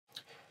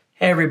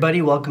Hey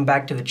everybody, welcome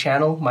back to the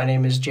channel. My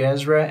name is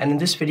J.Ezra, and in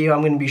this video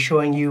I'm going to be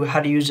showing you how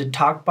to use a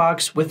talk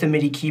box with a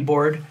MIDI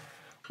keyboard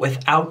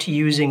without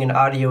using an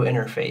audio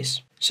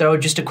interface. So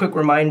just a quick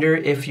reminder,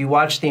 if you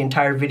watched the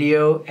entire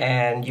video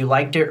and you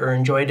liked it or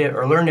enjoyed it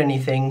or learned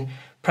anything,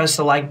 press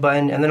the like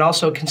button and then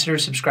also consider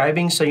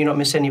subscribing so you don't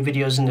miss any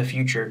videos in the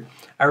future.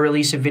 I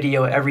release a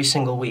video every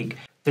single week.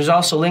 There's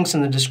also links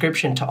in the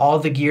description to all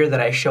the gear that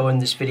I show in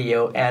this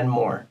video and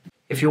more.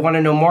 If you want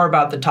to know more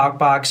about the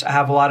TalkBox, I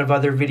have a lot of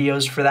other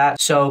videos for that,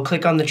 so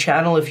click on the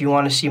channel if you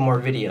want to see more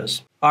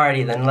videos.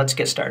 Alrighty then, let's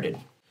get started.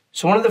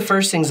 So one of the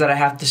first things that I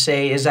have to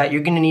say is that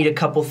you're going to need a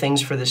couple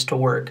things for this to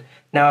work.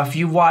 Now if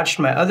you've watched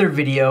my other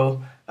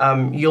video,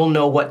 you'll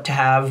know what to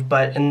have,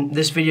 but in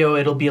this video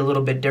it'll be a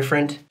little bit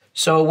different.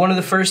 So one of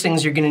the first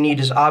things you're going to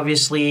need is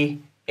obviously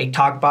a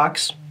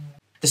TalkBox.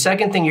 The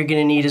second thing you're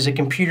going to need is a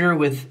computer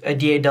with a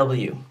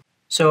DAW.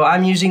 So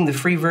I'm using the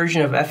free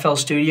version of FL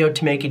Studio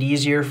to make it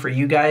easier for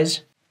you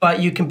guys, but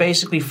you can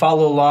basically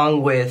follow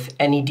along with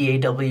any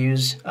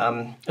DAWs.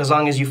 As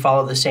long as you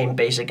follow the same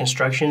basic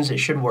instructions, it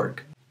should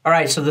work. All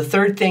right, so the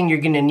third thing you're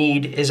gonna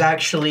need is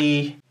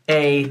actually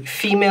a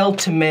female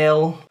to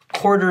male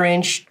 1/4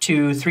 inch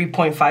to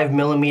 3.5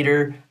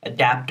 millimeter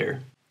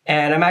adapter.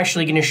 And I'm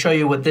actually gonna show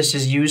you what this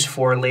is used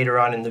for later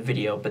on in the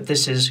video, but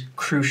this is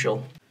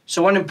crucial.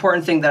 So one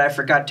important thing that I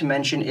forgot to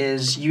mention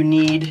is you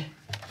need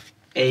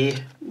a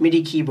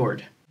MIDI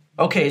keyboard.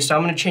 Okay, so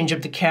I'm going to change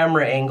up the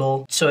camera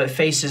angle so it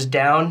faces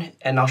down,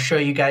 and I'll show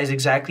you guys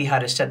exactly how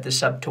to set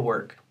this up to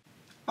work.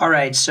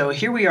 Alright, so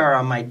here we are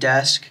on my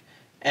desk,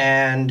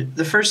 and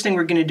the first thing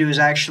we're going to do is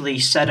actually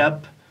set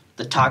up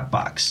the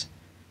TalkBox.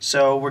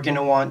 So we're going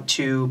to want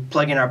to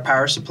plug in our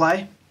power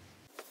supply.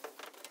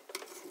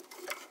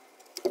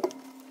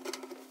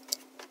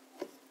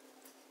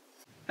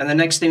 And the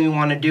next thing we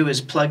want to do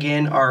is plug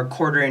in our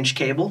 1/4 inch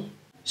cable.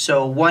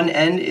 So one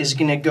end is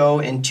going to go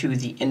into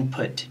the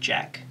input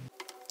jack.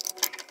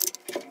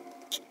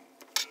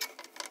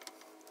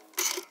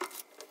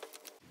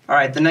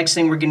 Alright, the next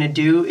thing we're going to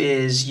do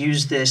is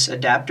use this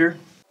adapter.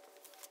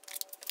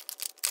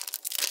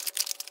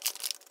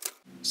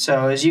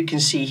 So as you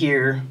can see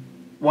here,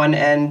 one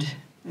end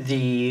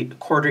the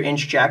 1/4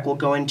 inch jack will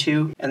go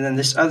into, and then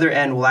this other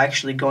end will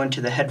actually go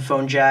into the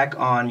headphone jack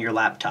on your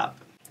laptop.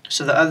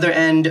 So the other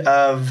end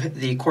of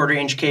the 1/4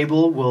 inch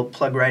cable will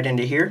plug right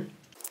into here.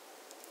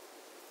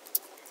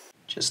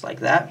 Just like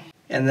that.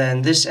 And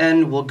then this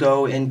end will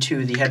go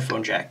into the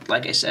headphone jack,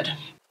 like I said.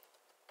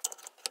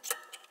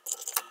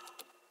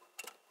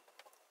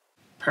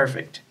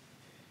 Perfect.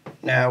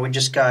 Now we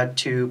just got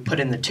to put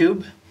in the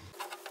tube.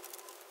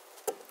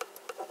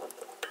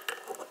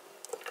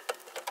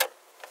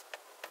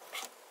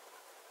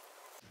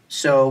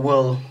 So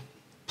we'll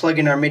plug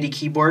in our MIDI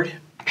keyboard.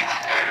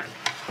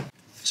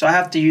 So I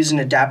have to use an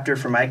adapter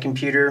for my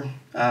computer.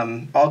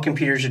 All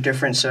computers are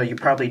different, so you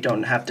probably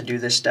don't have to do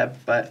this step,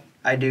 but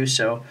I do.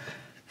 So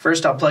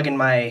first I'll plug in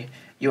my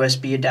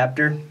USB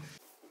adapter,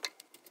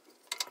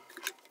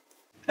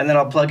 and then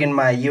I'll plug in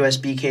my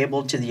USB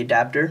cable to the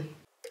adapter,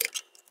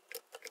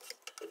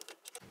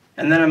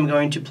 and then I'm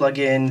going to plug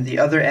in the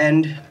other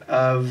end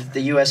of the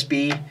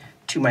USB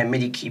to my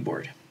MIDI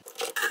keyboard.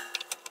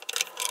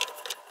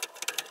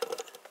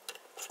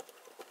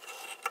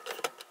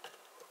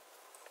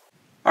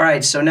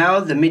 Alright, so now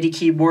the MIDI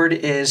keyboard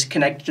is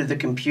connected to the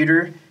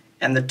computer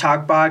and the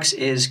TalkBox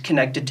is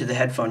connected to the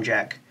headphone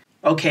jack.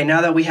 Okay, now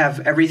that we have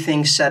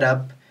everything set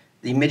up,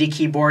 the MIDI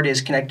keyboard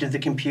is connected to the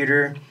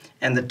computer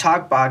and the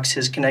TalkBox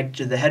is connected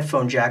to the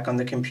headphone jack on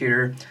the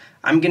computer,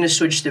 I'm going to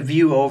switch the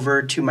view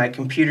over to my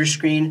computer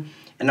screen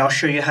and I'll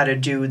show you how to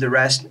do the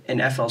rest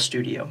in FL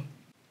Studio.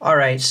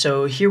 Alright,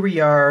 so here we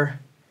are.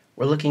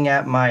 We're looking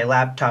at my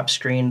laptop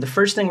screen. The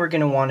first thing we're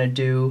going to want to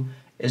do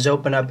is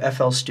open up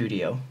FL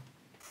Studio.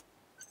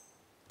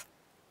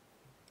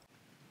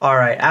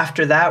 Alright,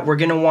 after that we're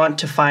going to want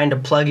to find a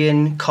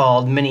plugin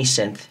called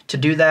MiniSynth. To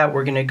do that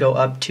we're going to go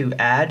up to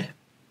Add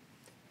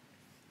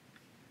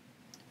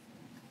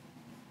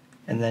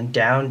and then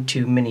down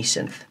to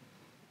MiniSynth.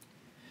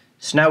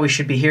 So now we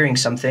should be hearing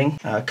something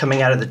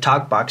coming out of the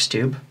TalkBox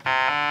tube.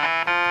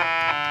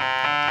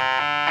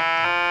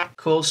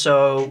 Cool,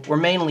 so we're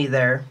mainly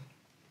there.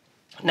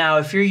 Now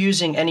if you're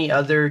using any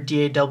other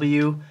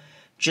DAW,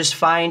 just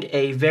find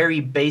a very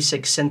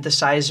basic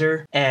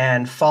synthesizer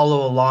and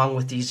follow along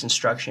with these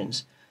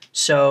instructions.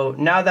 So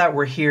now that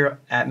we're here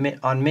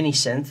on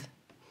MiniSynth,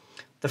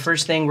 the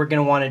first thing we're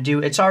going to want to do,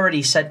 it's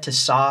already set to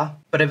SAW,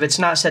 but if it's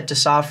not set to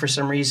SAW for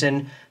some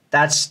reason,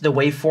 that's the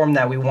waveform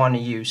that we want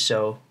to use.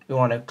 So we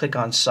want to click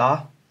on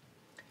SAW.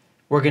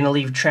 We're going to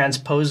leave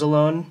transpose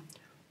alone.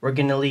 We're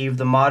going to leave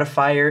the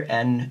modifier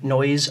and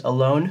noise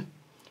alone.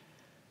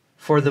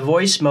 For the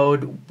voice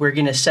mode, we're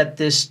going to set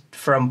this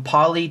from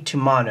poly to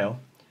mono.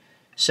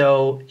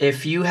 So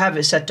if you have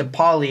it set to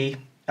poly,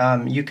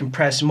 you can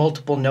press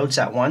multiple notes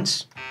at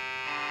once.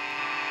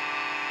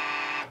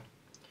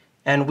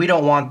 And we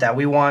don't want that.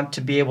 We want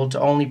to be able to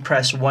only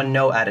press one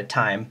note at a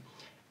time.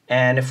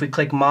 And if we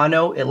click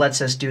mono, it lets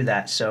us do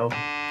that. So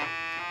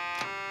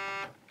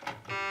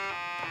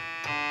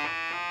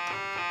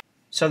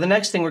So the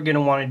next thing we're going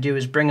to want to do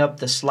is bring up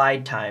the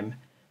slide time.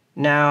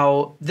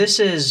 Now,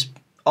 this is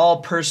all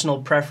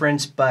personal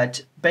preference,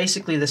 but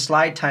basically the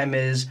slide time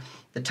is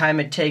the time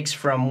it takes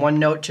from one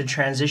note to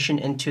transition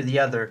into the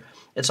other.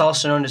 It's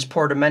also known as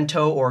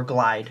portamento or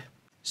glide.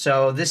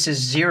 So this is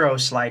 0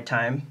 slide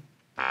time.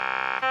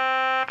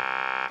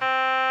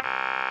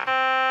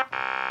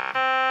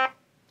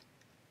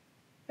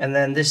 And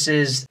then this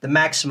is the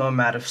maximum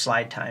amount of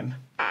slide time.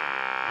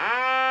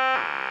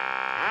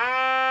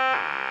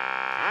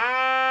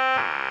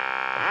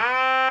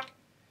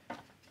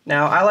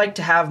 Now, I like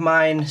to have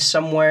mine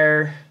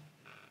somewhere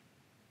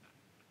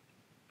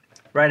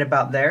right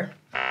about there.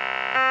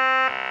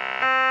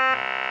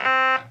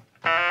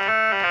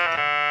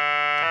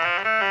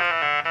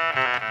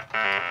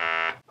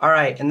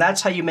 Alright, and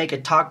that's how you make a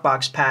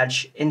talkbox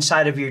patch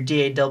inside of your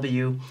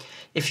DAW.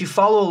 If you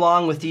follow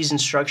along with these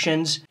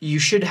instructions, you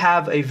should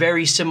have a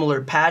very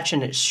similar patch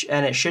and it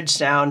should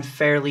sound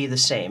fairly the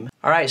same.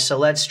 Alright, so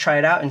let's try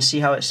it out and see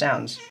how it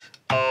sounds.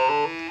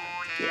 Oh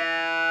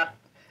yeah,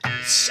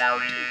 it's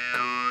sounding good.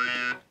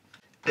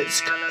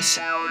 It's gonna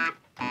sound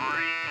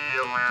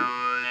real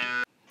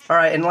good.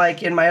 Alright, and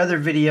like in my other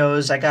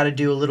videos, I gotta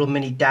do a little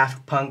mini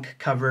Daft Punk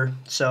cover,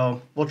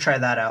 so we'll try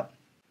that out.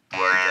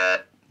 Work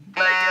it,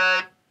 make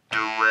it, do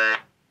it,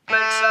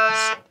 makes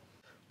us.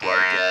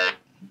 Work it,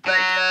 make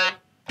it,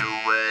 do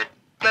it,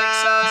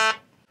 makes us.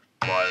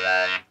 More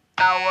than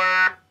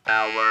hour,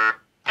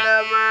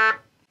 never.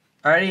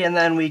 Alrighty, and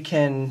then we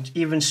can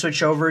even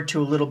switch over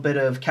to a little bit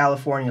of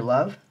California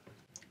Love.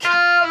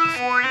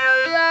 California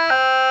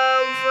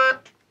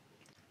love.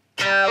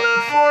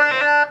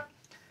 California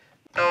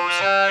knows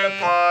how to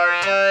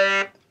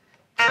party.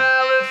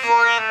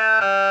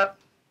 California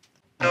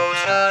knows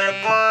how to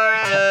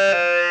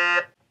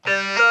party.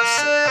 In the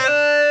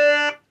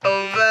city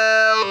of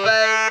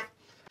LA,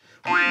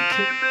 we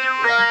keep it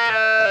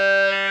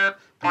rockin'.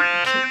 We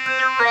keep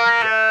it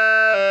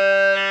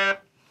rockin'.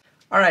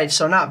 Alright,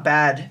 so not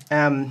bad.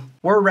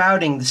 We're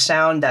routing the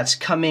sound that's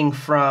coming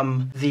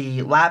from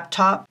the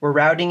laptop. We're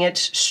routing it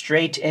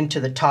straight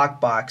into the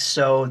talkbox.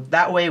 So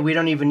that way we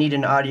don't even need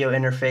an audio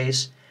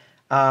interface.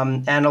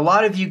 And a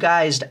lot of you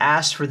guys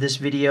asked for this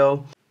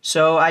video.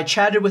 So I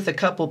chatted with a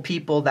couple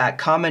people that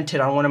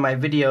commented on one of my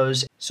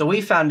videos. So we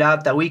found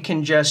out that we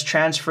can just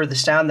transfer the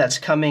sound that's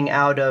coming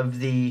out of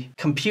the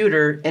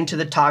computer into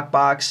the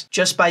talkbox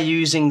just by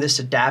using this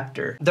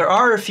adapter. There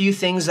are a few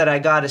things that I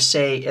gotta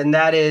say, and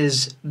that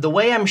is the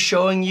way I'm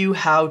showing you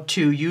how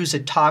to use a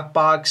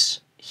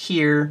talkbox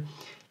here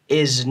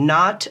is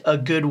not a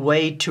good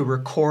way to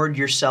record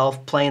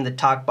yourself playing the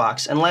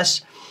talkbox.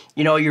 Unless,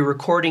 you know, you're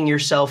recording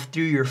yourself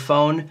through your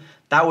phone,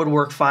 that would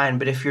work fine.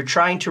 But if you're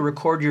trying to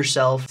record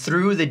yourself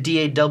through the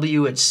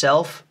DAW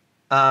itself,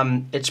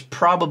 it's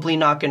probably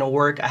not going to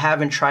work. I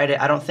haven't tried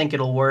it. I don't think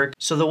it'll work.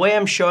 So the way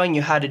I'm showing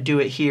you how to do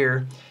it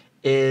here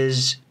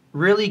is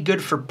really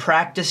good for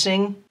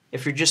practicing.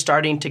 If you're just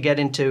starting to get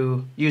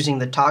into using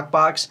the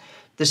talkbox,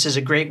 this is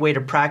a great way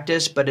to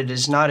practice, but it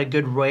is not a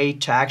good way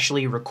to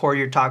actually record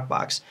your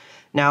talkbox.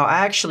 Now,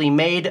 I actually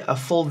made a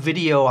full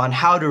video on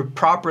how to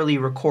properly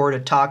record a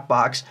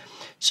talkbox.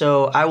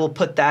 So I will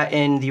put that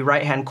in the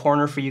right-hand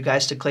corner for you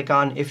guys to click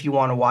on if you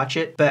want to watch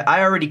it. But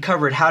I already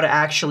covered how to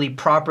actually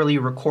properly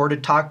record a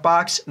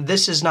talkbox.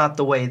 This is not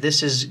the way.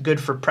 This is good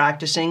for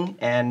practicing,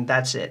 and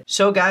that's it.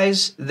 So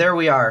guys, there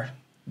we are.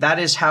 That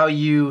is how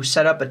you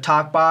set up a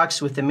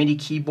talkbox with a MIDI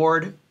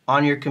keyboard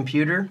on your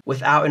computer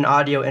without an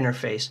audio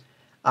interface.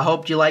 I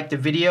hope you liked the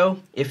video.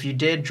 If you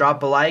did,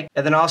 drop a like,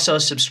 and then also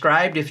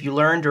subscribe if you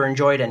learned or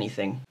enjoyed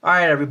anything. All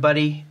right,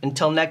 everybody,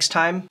 until next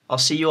time, I'll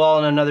see you all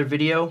in another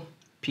video.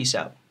 Peace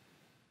out.